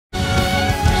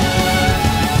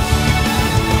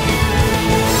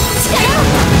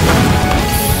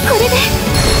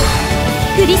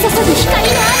降り注ぐ光の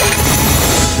雨。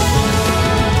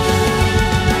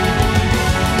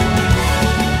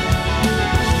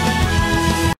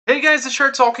 Hey guys, it's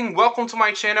Scher talking. Welcome to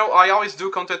my channel. I always do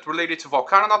content related to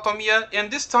Valkyrie Anatomia, and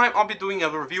this time I'll be doing a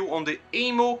review on the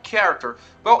Aemo character.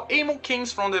 Well, Aemo came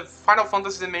from the Final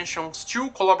Fantasy DImensions II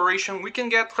collaboration. We can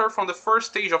get her from the first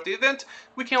stage of the event.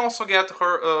 We can also get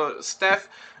her staff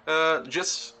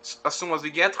just as soon as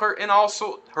we get her, and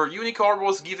also her unique orb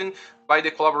was given by the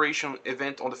collaboration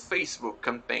event on the Facebook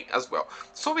campaign as well.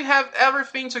 So we have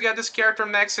everything to get this character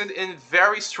maxed and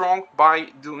very strong by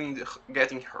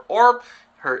getting her orb,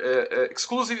 her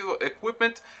exclusive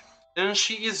equipment, and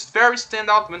she is very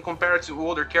standout when compared to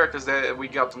other characters that we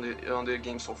got on the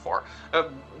game so far.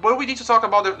 But we need to talk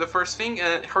about the first thing.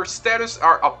 Her status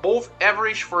are above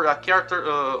average for a character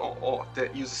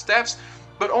that uses staffs,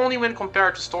 but only when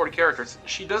compared to story characters.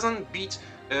 She doesn't beat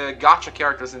gacha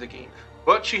characters in the game,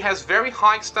 but she has very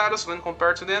high status when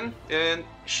compared to them, and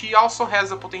she also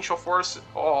has a potential force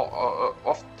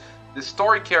of the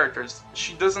story characters.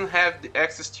 She doesn't have the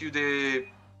access to the...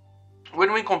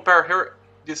 When we compare her,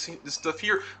 this stuff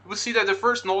here, we see that the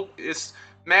first node is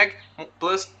Mag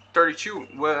plus 32.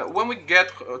 When we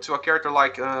get to a character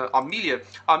like Amelia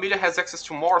has access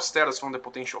to more status from the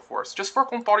potential force. Just for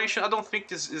comparison, I don't think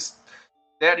this is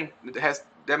has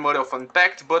that much of an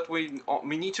impact, but we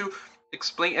need to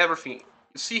explain everything.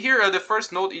 You see here, the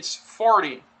first node is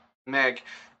 40 Mag.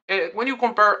 When you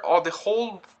compare the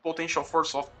whole potential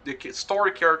force of the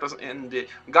story characters and the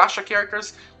gacha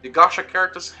characters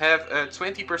have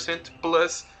 20%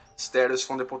 plus status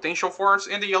from the potential force,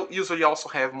 and they usually also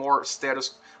have more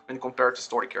status when compared to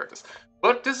story characters.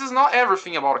 But this is not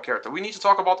everything about a character. We need to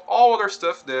talk about all other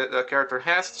stuff that the character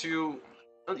has to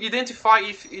identify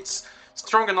if it's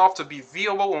strong enough to be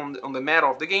viable on the meta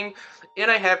of the game.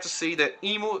 And I have to say that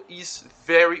Aemo is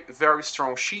very, very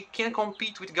strong. She can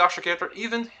compete with gacha character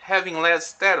even having less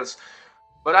status.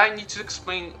 But I need to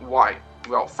explain why.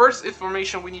 Well, first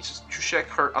information, we need to check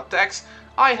her attacks.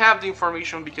 I have the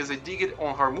information because I dig it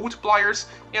on her multipliers,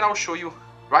 and I'll show you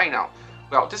right now.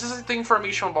 Well, this is the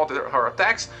information about her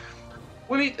attacks.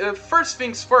 We need, first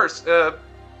things first,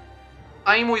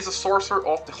 Aemo is a sorcerer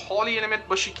of the holy element,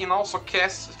 but she can also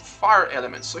cast fire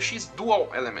elements, so she's dual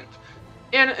element.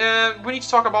 And we need to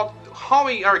talk about how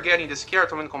we are getting this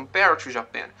character when compared to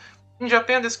Japan. In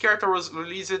Japan, this character was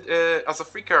released as a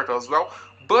free character as well,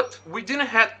 but we didn't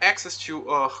have access to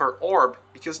her orb,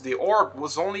 because the orb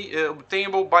was only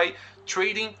obtainable by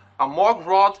trading a Mog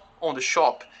Rod on the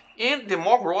shop. And the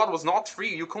Mog Rod was not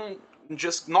free. You can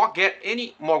just not get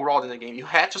any Mog Rod in the game. You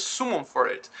had to summon for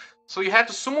it. So you had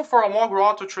to summon for a Mog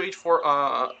Rod to trade for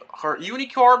her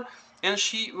unique orb, and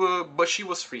but she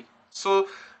was free. So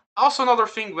also another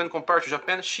thing, when compared to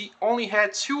Japan, she only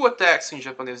had 2 attacks in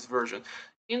Japanese version.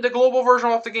 In the global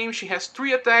version of the game, she has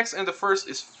 3 attacks, and the first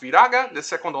is Firaga, the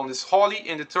second one is Holy,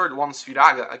 and the third one is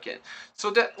Firaga again.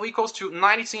 So that equals to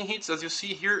 19 hits, as you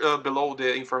see here below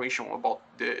the information about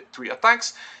the 3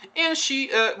 attacks. And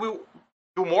she will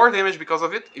do more damage because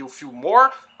of it. You'll feel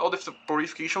more of the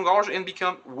purification gauge and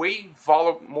become way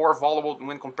more valuable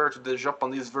when compared to the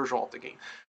Japanese version of the game.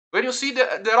 But you see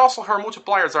that also her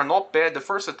multipliers are not bad. The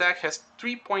first attack has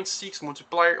 3.6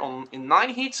 multiplier in 9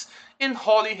 hits, and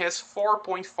Holy has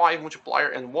 4.5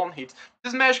 multiplier and 1 hit.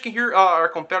 This magic here are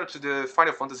compared to the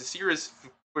Final Fantasy series.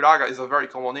 Firaga is a very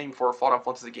common name for Final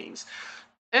Fantasy games.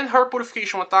 And her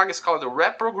purification attack is called the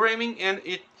reprogramming, and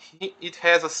it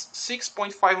has a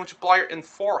 6.5 multiplier and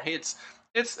 4 hits.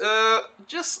 It's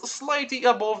just slightly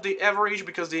above the average,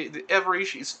 because the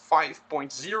average is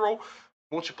 5.0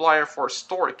 multiplier for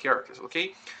story characters,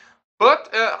 okay? But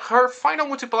her final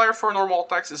multiplier for normal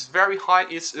attacks is very high.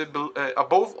 It's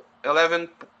above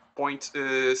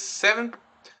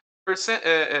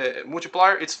 11.7%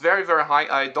 multiplier. It's very, very high.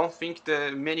 I don't think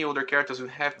that many other characters will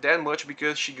have that much,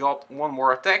 because she got 1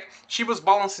 more attack. She was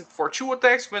balanced for 2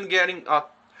 attacks. When getting a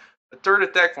third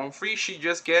attack from 3, she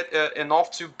just get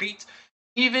enough to beat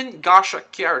even gacha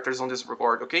characters on this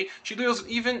regard, okay? She has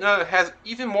even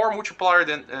more multiplier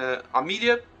than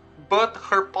Amelia, but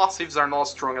her passives are not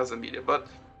as strong as Amelia. But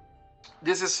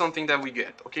this is something that we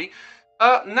get, okay?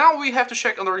 Now we have to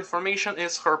check other information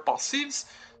is her passives.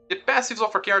 The passives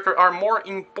of her character are more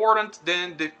important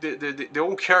than the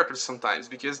old characters sometimes,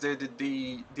 because they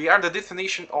are the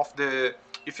definition of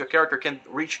if your character can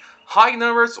reach high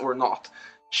numbers or not.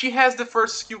 She has the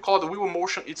first skill called the Wheel of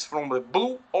Motion. It's from the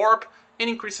blue orb, and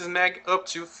increases mag up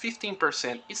to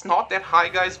 15%. It's not that high,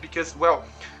 guys, because, well,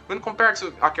 when compared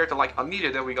to a character like Amelia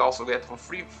that we also get for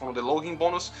free from the login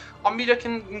bonus, Amelia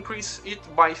can increase it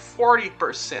by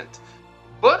 40%.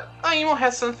 But Aemo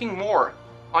has something more.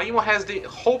 Aemo has the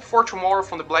Hope for Tomorrow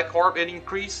from the Black Orb and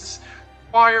increases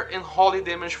fire and holy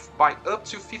damage by up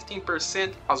to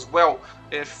 15% as well.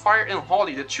 Fire and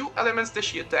holy, the two elements that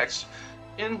she attacks.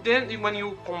 And then when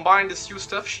you combine the two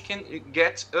stuff, she can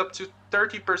get up to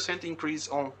 30% increase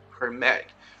on her mag.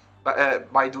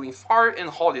 By doing fire and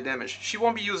holy damage. She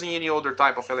won't be using any other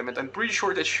type of element. I'm pretty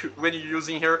sure that when you're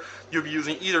using her, you'll be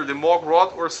using either the Mog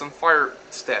Rod or some fire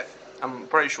staff. I'm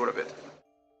pretty sure of it.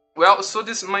 Well, so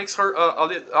this makes her a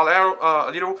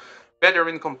little better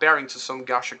in comparing to some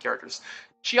gacha characters.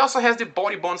 She also has the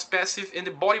Body Bonds passive, and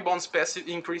the Body Bonds passive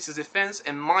increases defense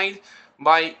and mind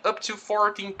by up to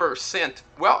 14%.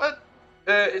 Well,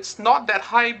 it's not that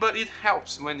high, but it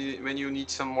helps when you need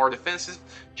some more defensive.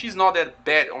 She's not that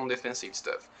bad on defensive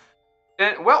stuff.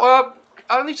 And well,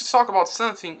 I need to talk about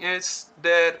something. Is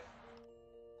that,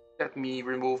 let me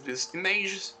remove these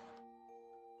images.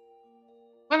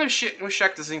 When we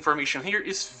check this information here,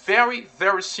 it's very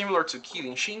similar to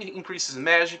Killing. She increases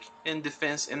magic and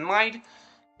defense and mind,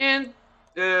 and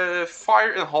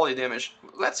fire and holy damage.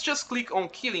 Let's just click on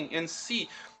Killing and see.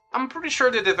 I'm pretty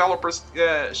sure the developers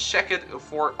checked it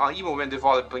for Aemo when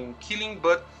developing Killing,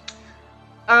 but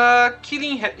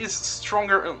Killing is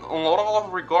stronger on a lot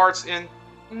of regards and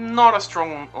not as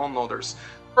strong on others.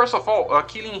 First of all,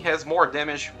 Killing has more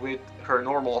damage with her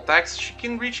normal attacks. She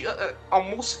can reach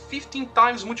almost 15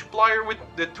 times multiplier with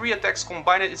the 3 attacks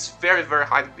combined. It's very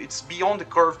high. It's beyond the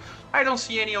curve. I don't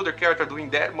see any other character doing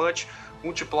that much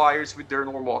multipliers with their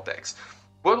normal attacks.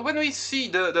 But when we see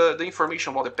the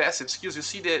information about the passive skills, you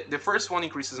see that the first one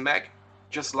increases mag,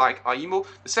 just like Aemo.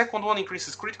 The second one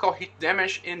increases critical hit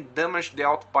damage and damage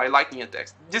dealt by lightning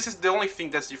attacks. This is the only thing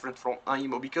that's different from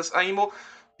Aemo, because Aemo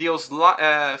deals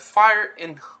fire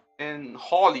and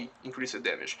holy increased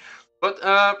damage. But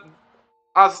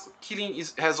as Killing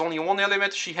has only one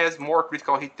element, she has more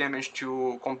critical hit damage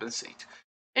to compensate.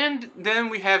 And then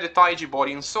we have the Taiji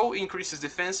Body and Soul increases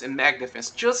defense and mag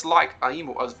defense, just like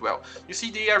Aemo as well. You see,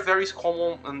 they are very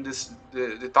common in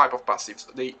the type of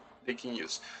passives they can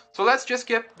use. So let's just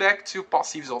get back to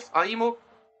passives of Aemo.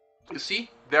 You see,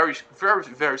 very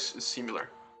similar.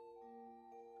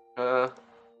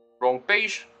 Wrong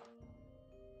page.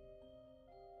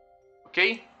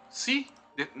 Okay, see,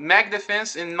 the mag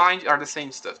defense and mind are the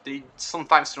same stuff. They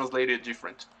sometimes translate it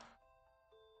different.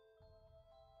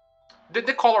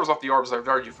 The colors of the orbs are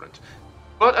very different.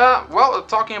 But, well,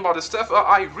 talking about the stuff,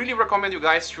 I really recommend you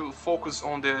guys to focus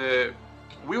on the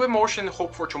Will Emotion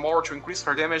Hope for Tomorrow to increase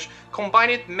her damage. Combine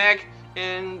it, mag,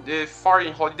 and the fire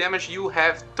and holy damage, you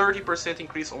have 30%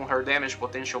 increase on her damage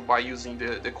potential by using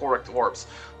the correct orbs.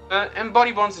 And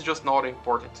Body Bonds is just not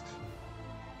important.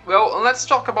 Well, let's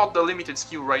talk about the limited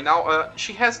skill right now.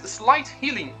 She has slight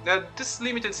healing. This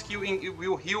limited skill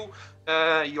will heal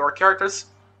your characters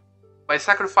by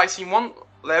sacrificing 1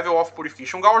 level of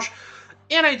Purification Gauge.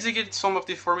 And I digged some of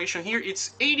the information here.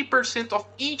 It's 80% of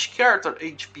each character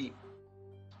HP.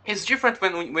 It's different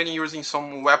when you're using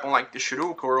some weapon like the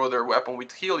Shuruk or other weapon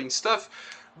with healing stuff,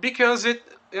 because the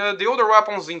other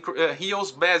weapons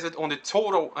heals based on the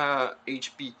total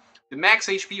HP. The max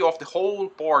HP of the whole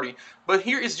party. But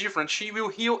here is different. She will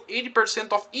heal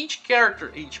 80% of each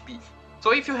character HP.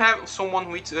 So if you have someone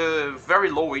with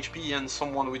very low HP and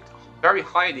someone with very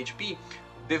high HP,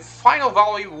 the final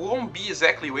value won't be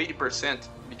exactly 80%,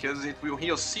 because it will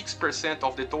heal 6%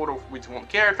 of the total with one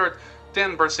character,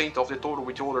 10% of the total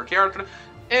with the other character,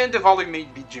 and the value may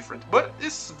be different. But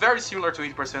it's very similar to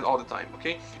 80% all the time,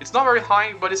 okay? It's not very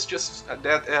high, but it's just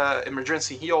that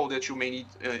emergency heal that you may need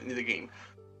in the game.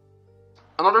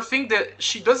 Another thing, that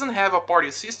she doesn't have a party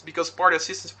assist, because party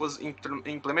assistance was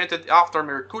implemented after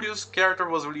Mercurius' character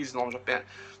was released on Japan.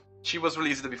 She was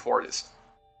released before this.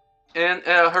 And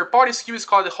her party skill is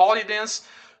called the Holy Dance.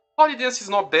 Holy Dance is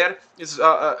not bad. It's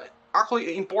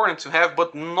actually important to have,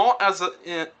 but not as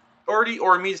an early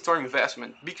or mid-term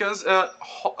investment, because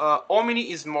Omni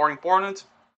is more important,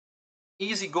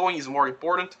 easygoing is more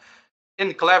important,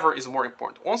 and clever is more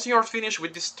important. Once you are finished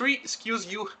with these 3 skills,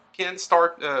 you can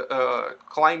start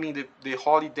climbing the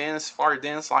Holy Dance, Fire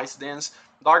Dance, Ice Dance,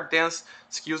 Dark Dance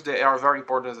skills that are very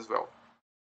important as well.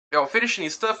 Well, finishing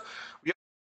stuff.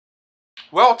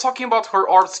 Well, talking about her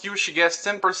orb skill, she gets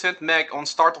 10% mag on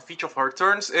start of each of her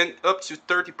turns and up to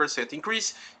 30%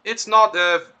 increase. It's not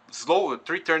slow,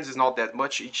 3 turns is not that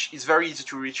much. It's very easy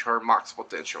to reach her max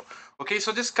potential. Okay,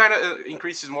 so this kind of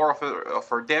increases more of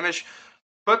her damage.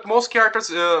 But most characters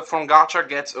from gacha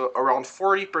get around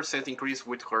 40% increase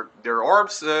with their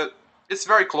orbs. It's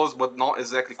very close, but not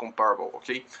exactly comparable,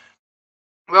 okay?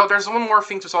 Well, there's one more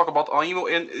thing to talk about Aemo,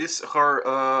 and it's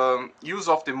her use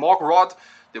of the Mog Rod.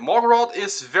 The Mog Rod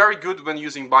is very good when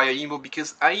using by Aemo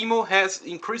because Aemo has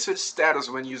increased status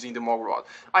when using the Mog Rod.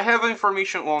 I have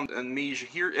information on Mage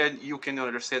here, and you can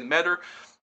understand better.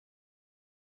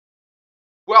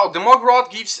 Well, the Mog Rod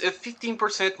gives a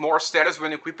 15% more status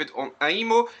when equipped on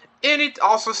Aemo, and it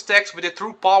also stacks with the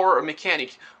True Power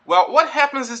mechanic. Well, what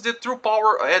happens is that True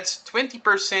Power adds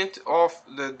 20% of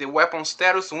the weapon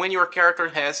status when your character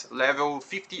has level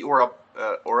 50 or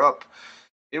up.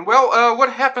 And well, what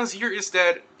happens here is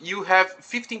that you have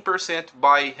 15%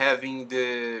 by having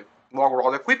the Mog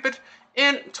Rod equipped,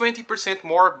 and 20%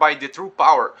 more by the True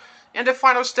Power. And the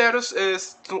final status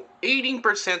is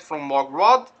 18% from Mog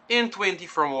Rod and 20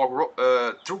 from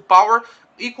True Power,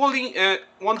 equaling a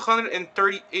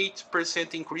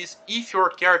 138% increase if your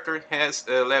character has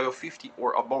level 50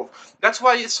 or above. That's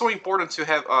why it's so important to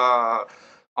have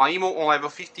Aemo on level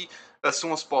 50 as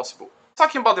soon as possible.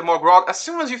 Talking about the Mog Rod, as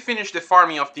soon as you finish the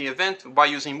farming of the event by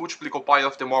using multiple pile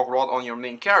of the Mog Rod on your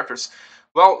main characters,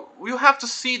 well, you have to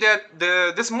see that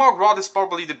this Mog Rod is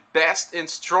probably the best and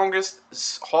strongest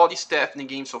holy staff in the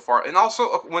game so far, and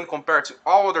also when compared to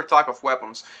all other type of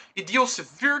weapons. It deals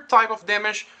severe type of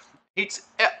damage, hits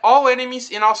all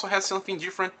enemies, and also has something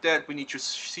different that we need to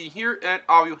see here, and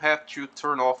I will have to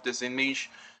turn off this image,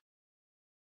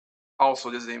 also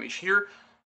this image here.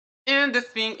 And the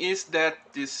thing is that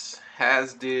this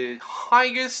has the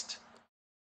highest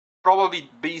probably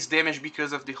base damage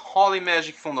because of the Holy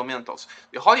Magic Fundamentals.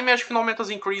 The Holy Magic Fundamentals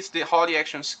increase the Holy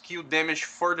Action skill damage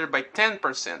further by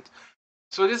 10%.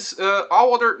 So this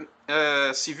all other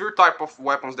severe type of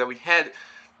weapons that we had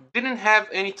didn't have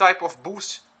any type of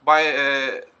boost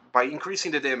by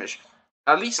increasing the damage.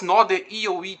 At least not the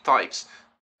EOE types.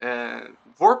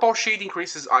 Vorpal Shade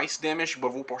increases ice damage,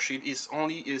 but Vorpal Shade is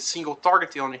only a single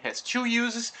target, it only has 2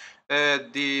 uses.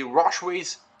 The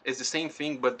Rushways is the same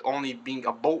thing, but only being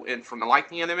a bow and from a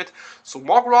lightning element. So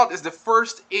Mog Rod is the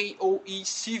first AOE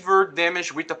severe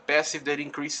damage with a passive that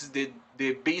increases the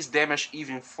base damage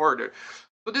even further.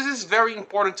 So this is very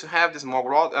important to have this Mog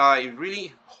Rod. I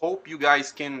really hope you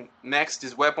guys can max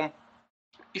this weapon.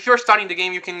 If you're starting the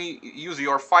game, you can use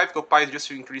your 5 Topaz just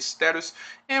to increase status,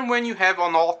 and when you have a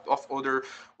lot of other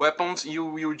weapons, you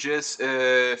will just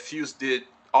fuse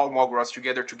all Mog Rods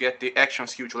together to get the action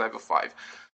skill to level 5.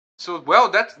 So, well,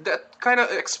 that kind of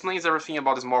explains everything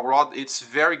about this Mog Rod. It's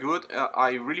very good.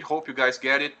 I really hope you guys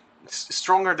get it. It's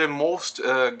stronger than most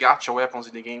gacha weapons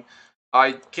in the game.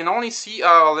 I can only see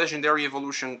a legendary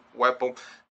evolution weapon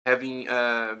having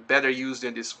better use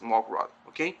than this Mog Rod,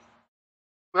 okay?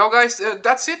 Well, guys,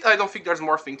 that's it. I don't think there's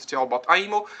more thing to tell about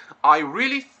Aemo. I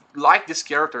really like this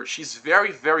character. She's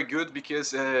very, very good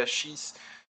because she's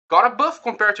got a buff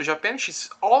compared to Japan. She's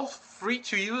all free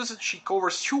to use. She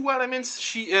covers 2 elements.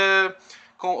 She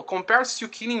compares to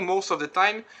Killing most of the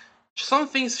time. Some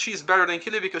things she's better than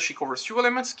Killing because she covers 2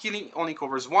 elements. Killing only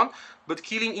covers 1, but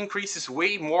Killing increases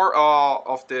way more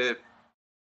of the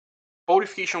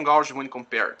purification gauge when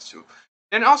compared to.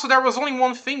 And also, there was only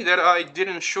one thing that I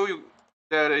didn't show you.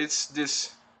 That it's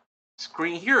this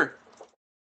screen here.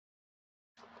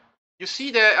 You see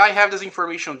that I have this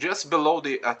information just below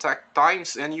the attack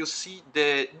times, and you see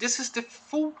that this is the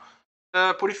full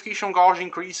purification gauge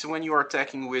increase when you are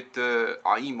attacking with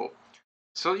Aemo.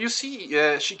 So you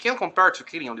see, she can't compare to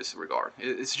Killing on this regard.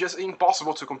 It's just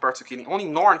impossible to compare to Killing. Only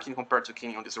Norn can compare to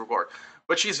Killing on this regard.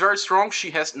 But she's very strong.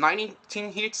 She has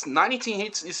 19 hits. 19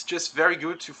 hits is just very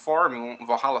good to farm on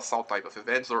Valhalla Assault type of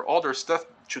events or other stuff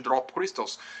to drop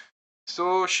crystals.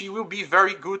 So she will be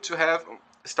very good to have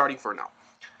starting for now.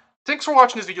 Thanks for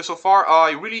watching this video so far.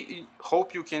 I really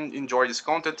hope you can enjoy this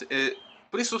content.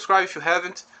 Please subscribe if you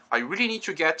haven't. I really need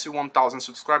to get to 1000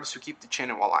 subscribers to keep the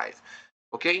channel alive.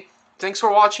 Okay? Thanks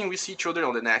for watching. We see each other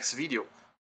on the next video.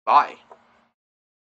 Bye.